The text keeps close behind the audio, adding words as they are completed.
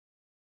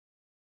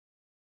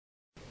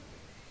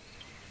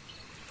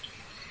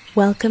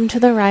Welcome to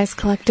the Rise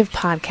Collective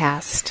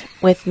podcast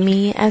with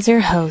me as your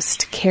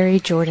host, Carrie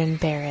Jordan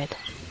Barrett.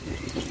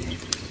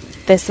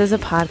 This is a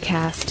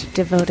podcast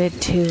devoted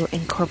to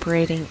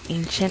incorporating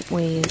ancient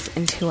ways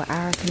into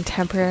our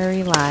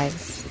contemporary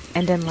lives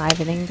and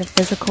enlivening the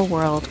physical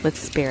world with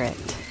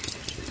spirit.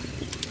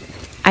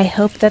 I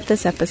hope that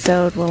this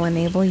episode will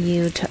enable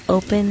you to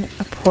open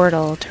a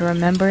portal to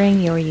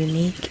remembering your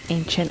unique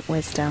ancient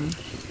wisdom.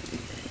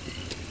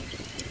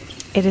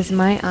 It is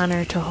my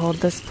honor to hold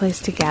this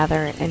place to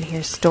gather and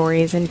hear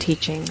stories and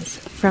teachings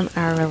from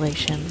our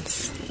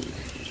relations.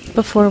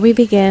 Before we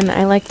begin,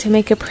 I like to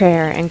make a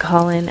prayer and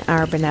call in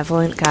our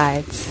benevolent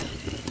guides.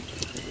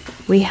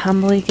 We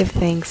humbly give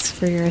thanks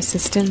for your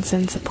assistance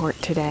and support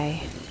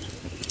today.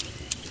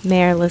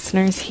 May our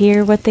listeners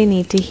hear what they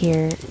need to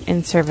hear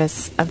in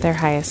service of their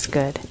highest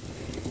good.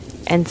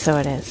 And so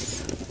it is.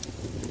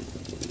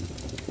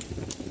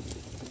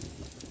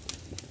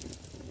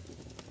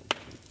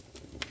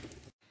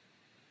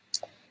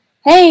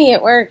 Hey,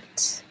 it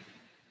worked.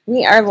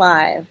 We are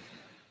live.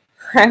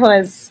 I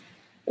was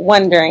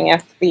wondering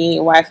if the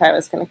Wi-Fi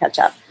was going to catch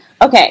up.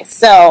 Okay,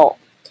 so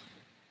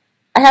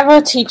I have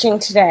a teaching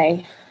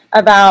today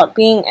about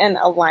being in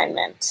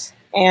alignment.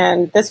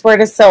 And this word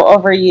is so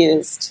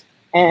overused.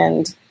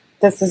 And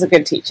this is a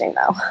good teaching,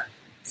 though.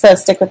 So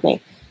stick with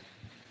me.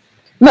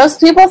 Most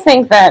people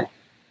think that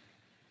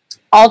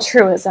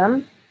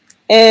altruism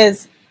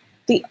is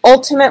the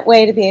ultimate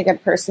way to be a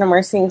good person, and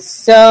we're seeing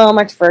so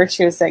much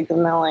virtue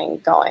signaling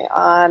going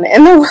on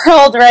in the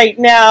world right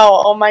now.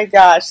 Oh my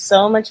gosh,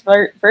 so much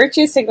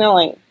virtue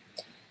signaling.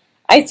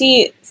 I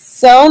see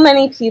so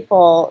many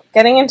people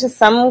getting into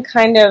some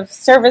kind of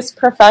service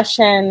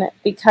profession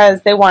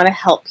because they want to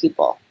help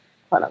people,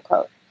 quote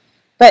unquote.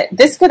 But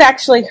this could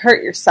actually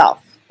hurt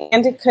yourself,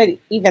 and it could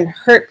even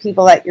hurt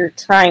people that you're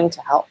trying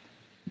to help.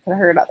 It could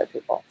hurt other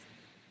people.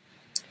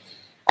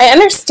 I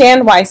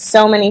understand why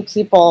so many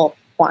people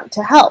want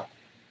to help.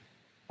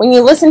 When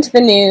you listen to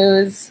the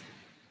news,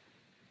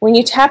 when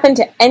you tap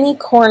into any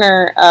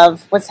corner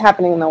of what's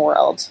happening in the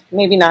world,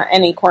 maybe not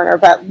any corner,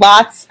 but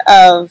lots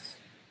of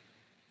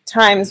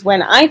times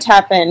when I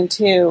tap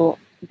into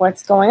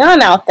what's going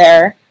on out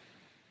there,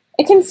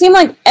 it can seem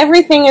like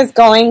everything is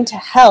going to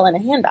hell in a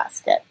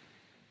handbasket.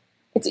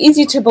 It's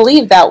easy to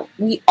believe that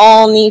we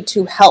all need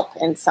to help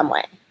in some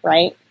way,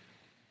 right?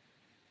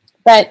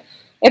 But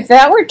if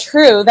that were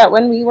true, that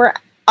when we were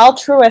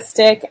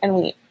altruistic and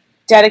we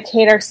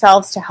dedicate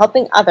ourselves to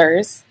helping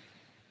others,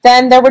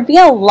 then there would be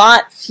a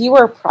lot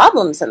fewer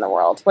problems in the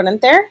world,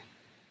 wouldn't there?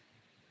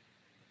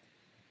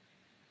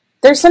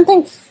 There's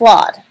something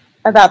flawed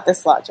about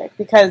this logic,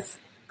 because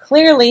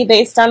clearly,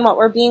 based on what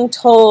we're being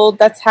told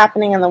that's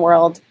happening in the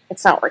world,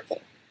 it's not working.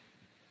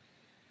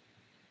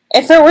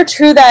 If it were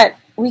true that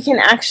we can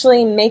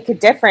actually make a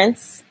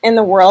difference in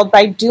the world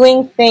by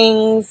doing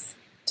things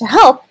to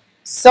help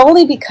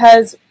solely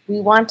because we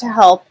want to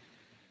help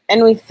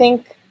and we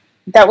think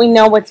that we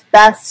know what's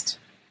best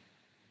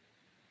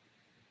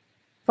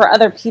for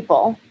other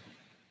people,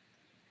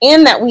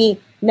 and that we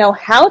know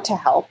how to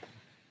help.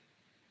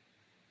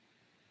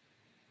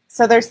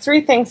 So there's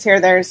three things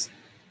here. There's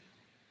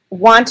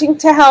wanting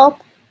to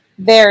help,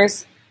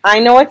 there's I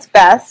know what's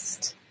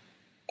best,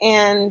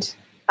 and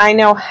I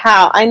know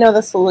how. I know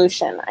the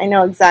solution. I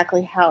know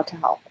exactly how to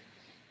help.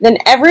 Then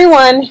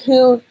everyone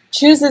who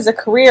chooses a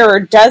career or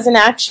does an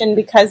action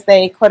because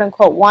they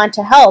quote-unquote want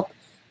to help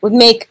would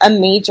make a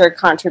major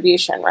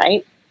contribution,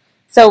 right?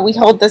 So we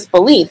hold this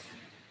belief.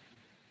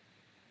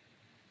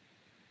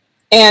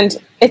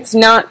 And it's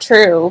not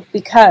true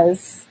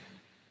because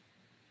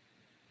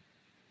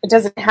it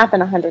doesn't happen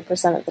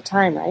 100% of the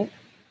time, right?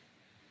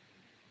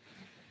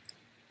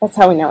 That's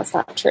how we know it's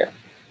not true.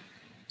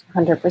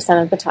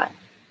 100% of the time.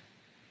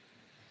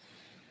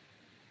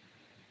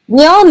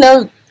 We all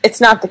know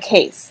it's not the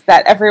case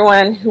that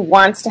everyone who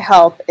wants to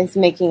help is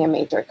making a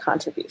major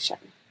contribution.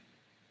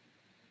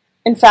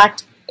 In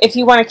fact, if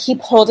you want to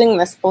keep holding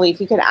this belief,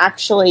 you could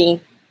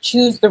actually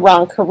choose the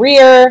wrong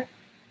career,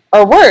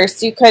 or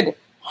worse, you could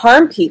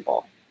harm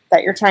people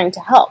that you're trying to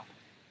help.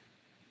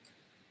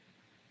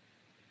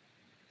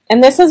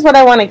 And this is what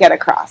I want to get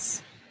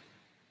across.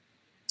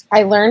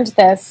 I learned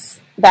this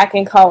back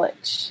in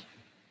college.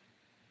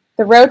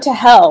 The road to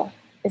hell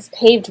is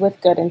paved with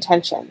good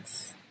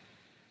intentions.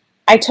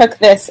 I took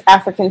this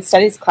African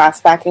Studies class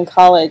back in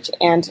college,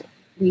 and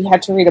we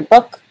had to read a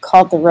book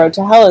called The Road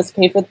to Hell is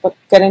Paved with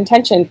Good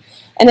Intention.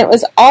 And it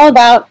was all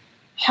about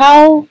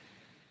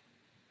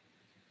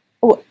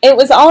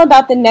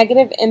the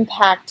negative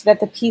impact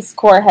that the Peace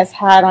Corps has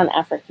had on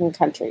African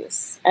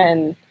countries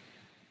and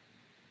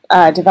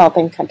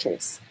developing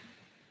countries.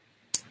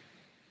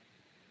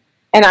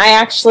 And I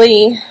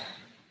actually,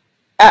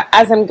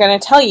 as I'm going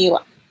to tell you,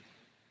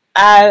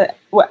 as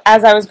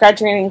I was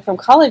graduating from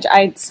college,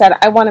 I said,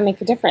 I want to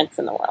make a difference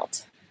in the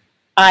world.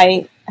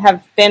 I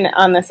have been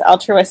on this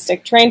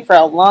altruistic train for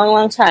a long,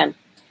 long time.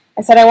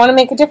 I said, I want to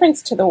make a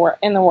difference in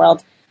the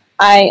world.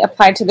 I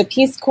applied to the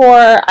Peace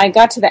Corps. I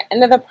got to the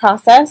end of the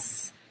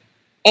process,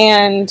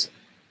 and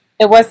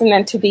it wasn't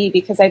meant to be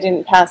because I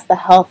didn't pass the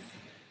health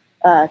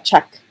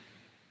check.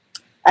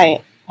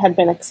 I had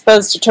been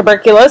exposed to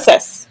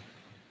tuberculosis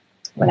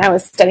when I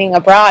was studying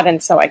abroad,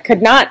 and so I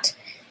could not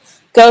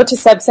go to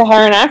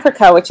sub-Saharan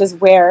Africa, which is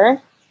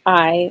where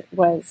I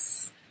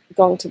was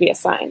going to be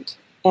assigned.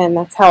 And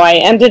that's how I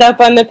ended up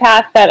on the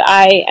path that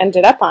I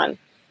ended up on.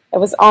 It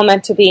was all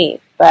meant to be,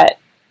 but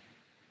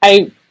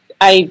I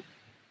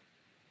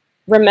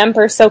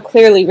remember so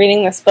clearly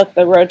reading this book,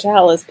 The Road to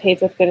Hell is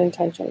Paved with Good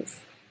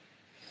Intentions.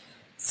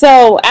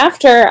 So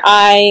after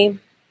I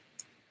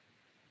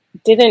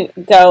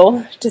didn't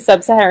go to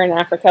sub-Saharan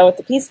Africa with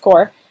the Peace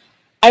Corps,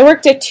 I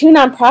worked at 2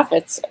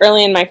 nonprofits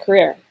early in my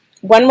career.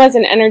 One was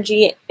an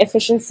energy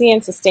efficiency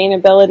and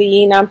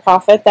sustainability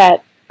nonprofit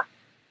that,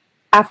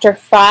 after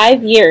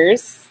 5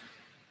 years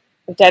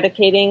of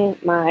dedicating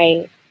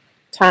my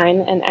time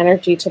and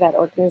energy to that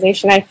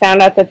organization, I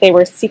found out that they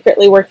were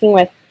secretly working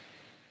with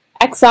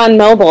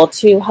ExxonMobil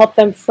to help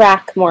them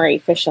frack more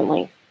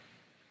efficiently.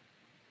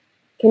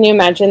 Can you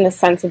imagine the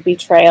sense of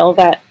betrayal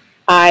that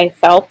I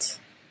felt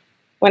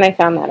when I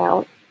found that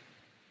out?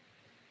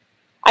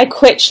 I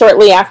quit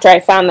shortly after I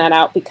found that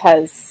out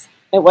because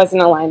it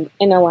wasn't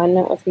in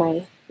alignment with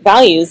my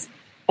values,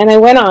 and I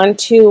went on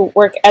to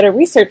work at a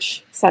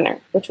research center,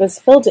 which was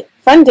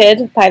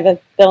funded by the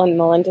Bill and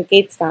Melinda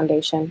Gates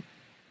Foundation.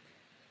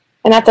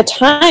 And at the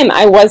time,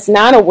 I was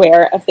not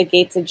aware of the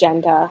Gates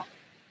agenda,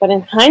 but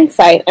in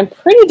hindsight, I'm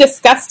pretty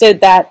disgusted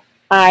that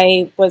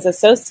I was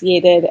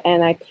associated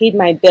and I paid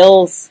my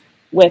bills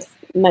with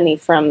money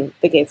from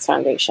the Gates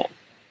Foundation.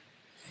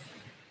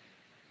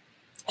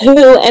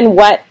 Who and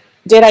what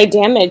did I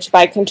damage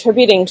by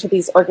contributing to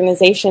these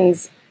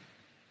organizations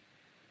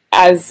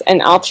as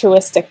an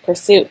altruistic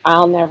pursuit?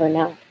 I'll never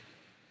know.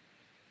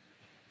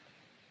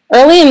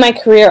 Early in my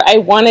career, I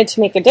wanted to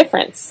make a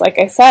difference. Like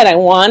I said, I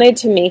wanted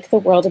to make the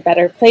world a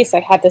better place.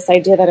 I had this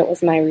idea that it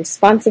was my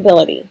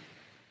responsibility.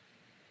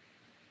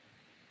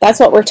 That's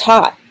what we're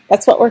taught.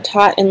 That's what we're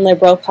taught in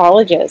liberal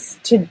colleges,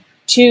 to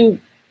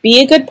be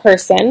a good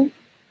person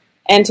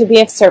and to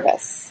be of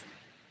service.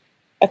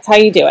 That's how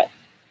you do it.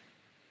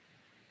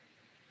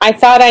 I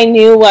thought I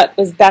knew what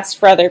was best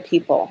for other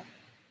people.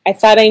 I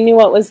thought I knew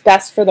what was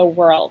best for the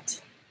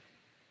world.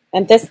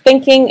 And this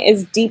thinking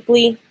is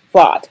deeply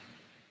flawed.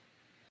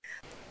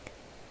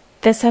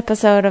 This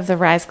episode of the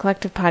Rise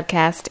Collective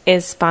podcast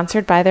is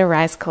sponsored by the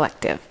Rise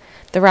Collective.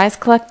 The Rise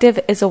Collective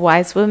is a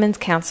wise women's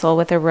council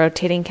with a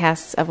rotating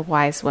cast of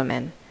wise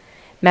women.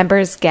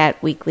 Members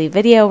get weekly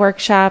video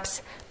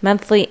workshops,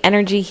 monthly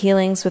energy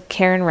healings with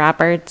Karen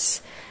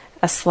Roberts,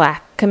 a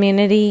Slack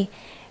community,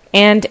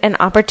 and an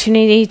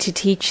opportunity to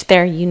teach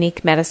their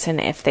unique medicine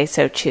if they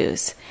so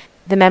choose.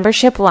 The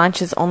membership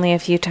launches only a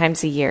few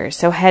times a year,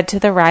 so head to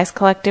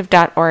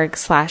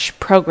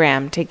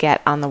therisecollective.org/program to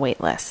get on the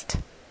wait list.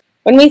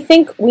 When we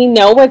think we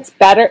know what's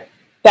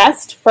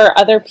best for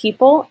other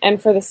people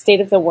and for the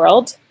state of the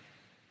world,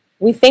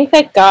 we think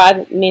that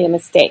God made a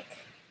mistake.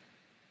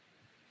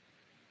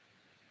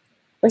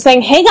 We're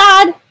saying, hey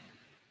God,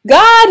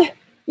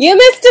 you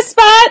missed a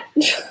spot.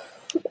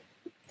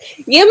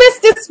 You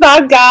missed a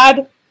spot,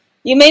 God.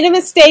 You made a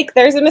mistake.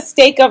 There's a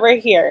mistake over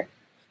here.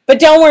 But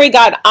don't worry,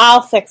 God,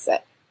 I'll fix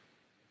it.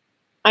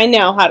 I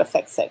know how to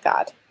fix it,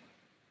 God.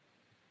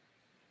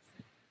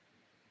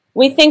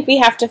 We think we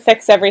have to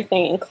fix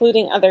everything,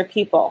 including other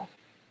people.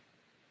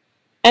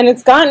 And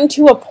it's gotten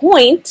to a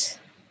point,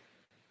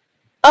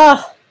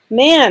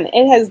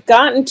 it has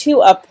gotten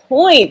to a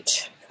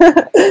point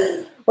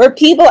where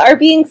people are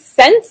being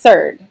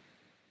censored.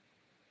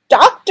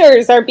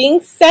 Doctors are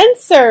being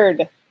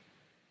censored.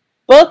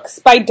 Books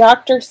by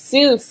Dr.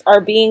 Seuss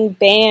are being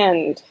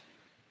banned.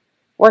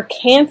 We're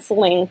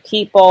canceling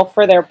people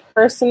for their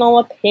personal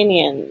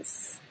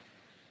opinions.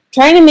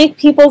 Trying to make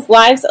people's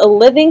lives a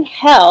living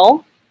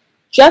hell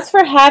just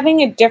for having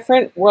a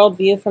different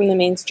worldview from the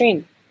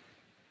mainstream.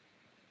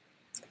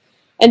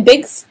 And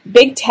big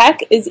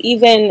tech is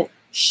even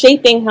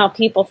shaping how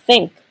people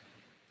think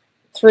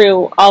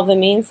through all the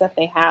means that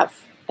they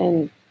have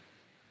and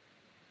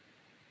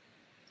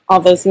all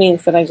those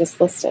means that I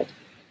just listed.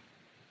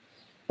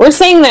 We're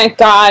saying that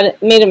God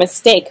made a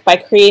mistake by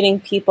creating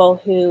people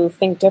who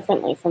think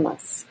differently from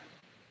us.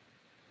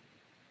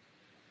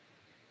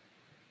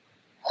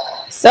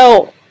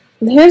 So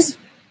here's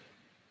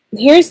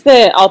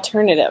the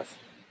alternative.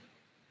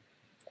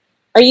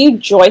 Are you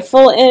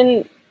joyful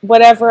in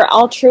whatever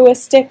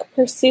altruistic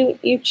pursuit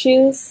you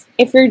choose?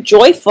 If you're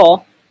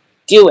joyful,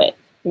 do it,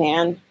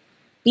 man.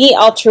 Be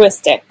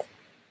altruistic.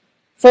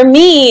 For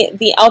me,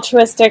 the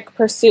altruistic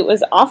pursuit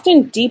was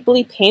often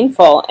deeply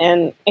painful,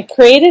 and it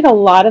created a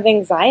lot of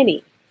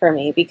anxiety for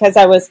me because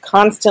I was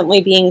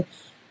constantly being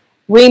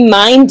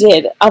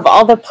reminded of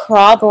all the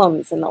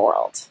problems in the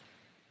world.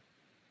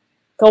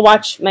 Go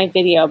watch my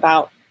video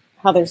about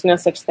how there's no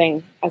such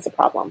thing as a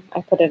problem.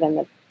 I put it in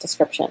the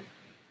description.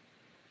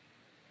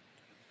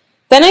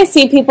 Then I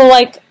see people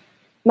like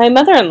my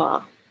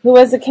mother-in-law, who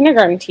was a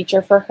kindergarten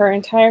teacher for her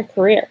entire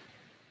career.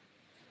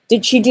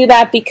 Did she do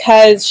that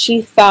because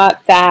she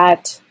thought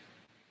that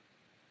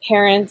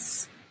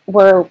parents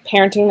were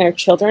parenting their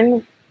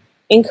children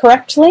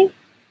incorrectly?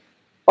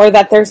 or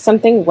that there's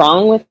something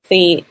wrong with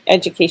the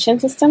education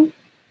system.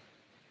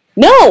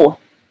 No!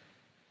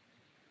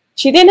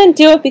 She didn't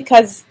do it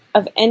because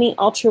of any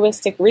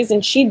altruistic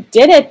reason. She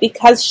did it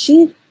because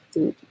she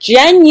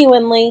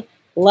genuinely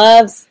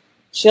loves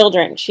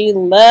children. She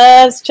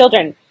loves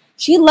children.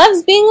 She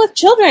loves being with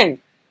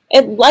children.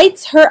 It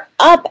lights her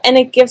up and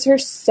it gives her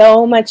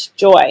so much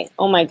joy.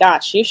 Oh my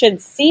gosh, you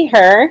should see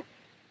her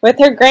with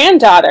her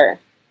granddaughter.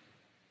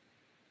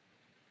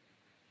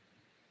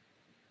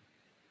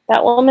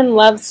 That woman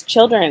loves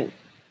children.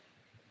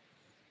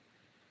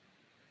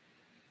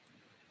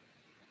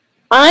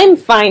 I'm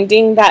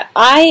finding that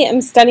I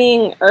am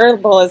studying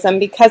herbalism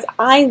because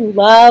I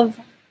love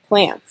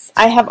plants.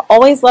 I have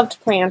always loved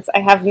plants. I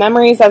have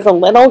memories as a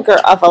little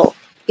girl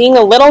being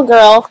a little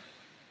girl,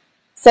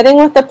 sitting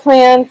with the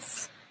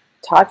plants,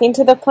 talking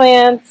to the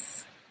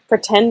plants,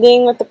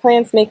 pretending with the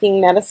plants, making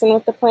medicine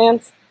with the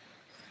plants.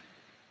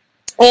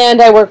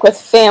 And I work with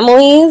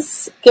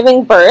families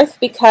giving birth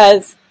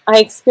because I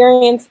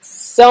experienced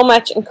so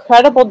much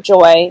incredible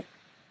joy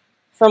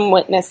from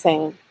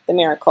witnessing the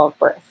miracle of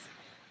birth.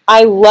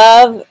 I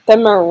love the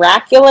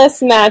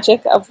miraculous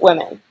magic of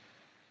women.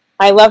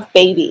 I love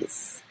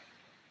babies.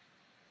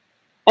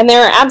 And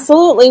there are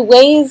absolutely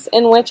ways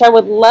in which I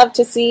would love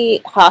to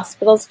see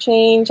hospitals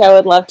change. I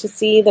would love to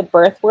see the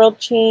birth world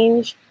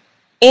change.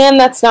 And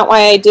that's not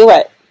why I do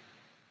it.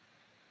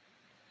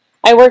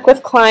 I work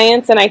with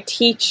clients and I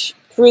teach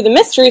through the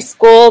mystery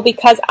school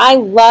because I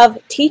love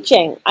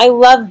teaching. I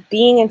love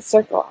being in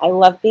circle. I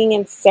love being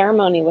in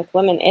ceremony with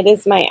women. It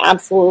is my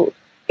absolute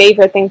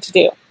favorite thing to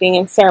do, being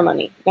in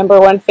ceremony. Number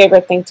one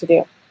favorite thing to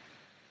do.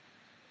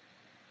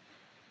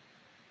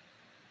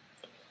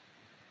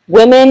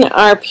 Women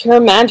are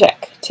pure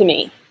magic to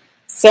me.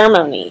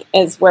 Ceremony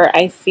is where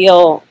I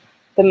feel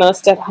the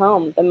most at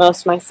home, the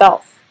most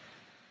myself.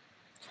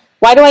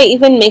 Why do I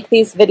even make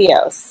these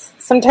videos?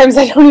 Sometimes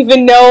I don't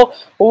even know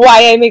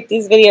why I make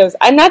these videos.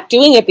 I'm not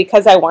doing it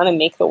because I want to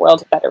make the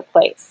world a better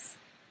place.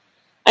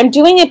 I'm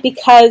doing it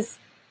because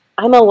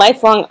I'm a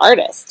lifelong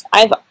artist.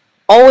 I've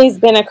always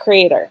been a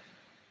creator.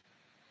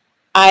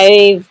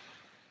 I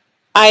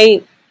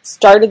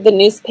started the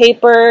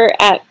newspaper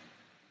at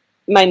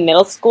my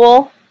middle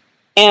school,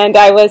 and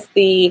I was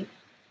the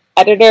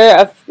editor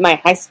of my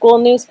high school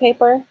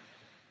newspaper.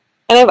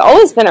 And I've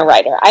always been a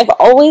writer. I've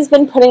always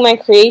been putting my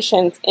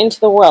creations into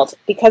the world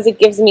because it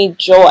gives me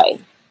joy.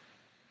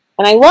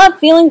 And I love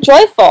feeling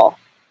joyful.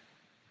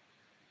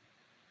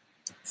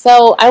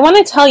 So I want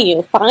to tell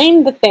you,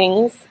 find the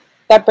things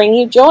that bring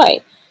you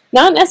joy.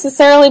 Not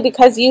necessarily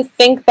because you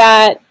think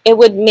that it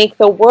would make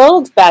the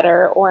world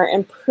better or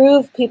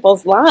improve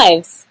people's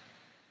lives,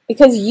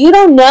 because you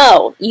don't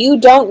know. You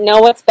don't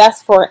know what's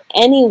best for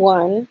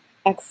anyone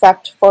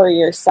except for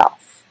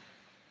yourself.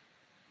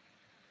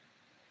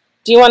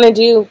 Do you want to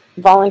do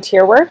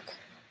volunteer work?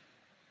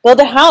 Build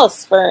a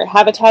house for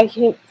Habitat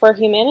for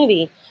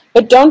Humanity.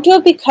 But don't do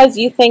it because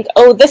you think,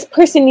 oh, this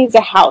person needs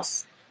a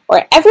house,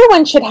 or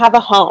everyone should have a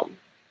home.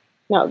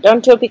 No,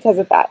 don't do it because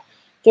of that.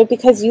 Do it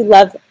because you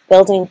love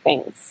building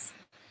things.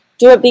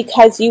 Do it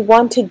because you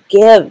want to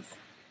give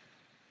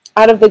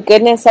out of the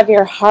goodness of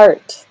your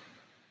heart.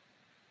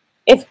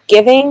 If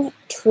giving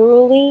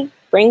truly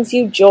brings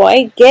you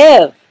joy,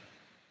 give.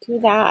 Do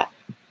that.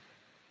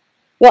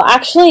 You'll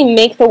actually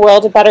make the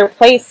world a better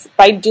place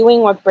by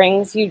doing what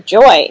brings you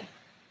joy.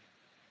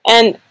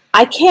 And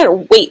I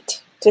can't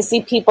wait to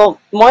see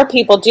more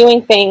people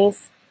doing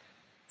things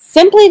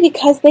simply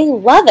because they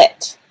love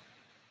it.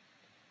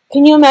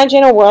 Can you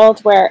imagine a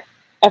world where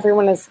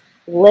everyone is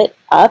lit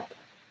up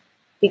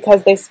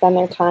because they spend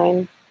their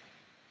time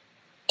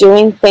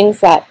doing things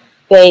that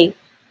they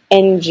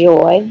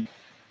enjoy?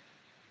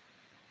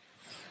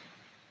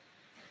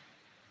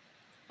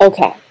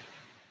 Okay.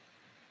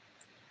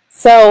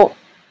 So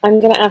I'm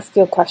going to ask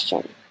you a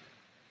question.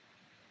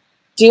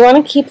 Do you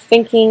want to keep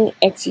thinking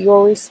it's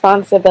your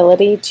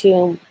responsibility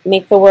to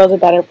make the world a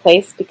better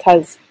place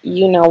because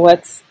you know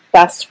what's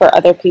best for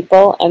other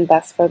people and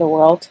best for the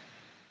world?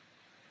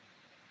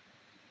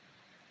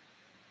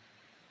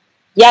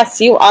 Yes,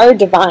 you are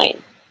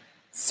divine.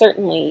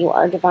 Certainly you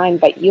are divine,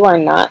 but you are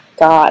not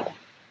God.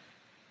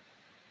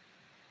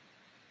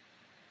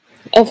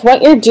 If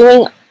what you're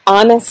doing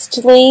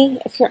honestly,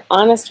 if you're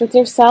honest with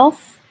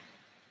yourself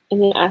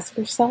and you ask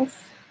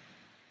yourself,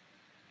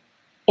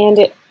 and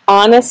it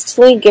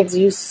honestly gives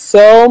you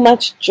so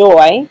much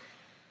joy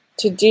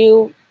to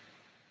do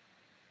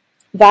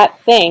that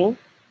thing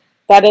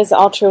that is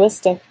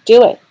altruistic,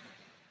 do it.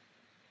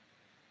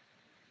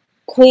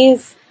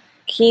 Please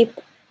keep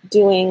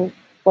doing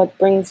what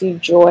brings you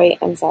joy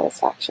and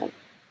satisfaction.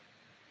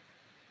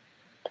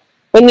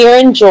 When you're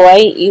in joy,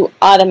 you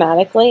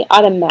automatically, I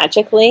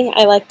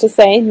like to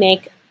say,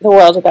 make the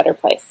world a better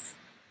place.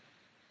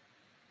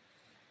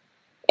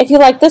 If you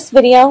like this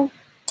video,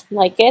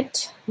 like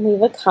it,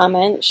 leave a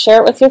comment,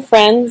 share it with your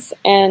friends,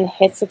 and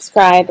hit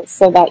subscribe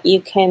so that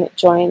you can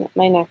join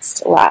my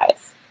next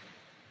live.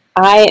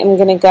 I am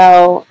going to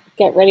go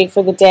get ready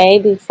for the day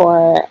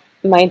before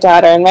my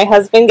daughter and my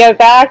husband get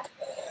back,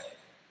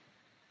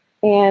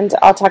 and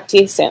I'll talk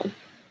to you soon.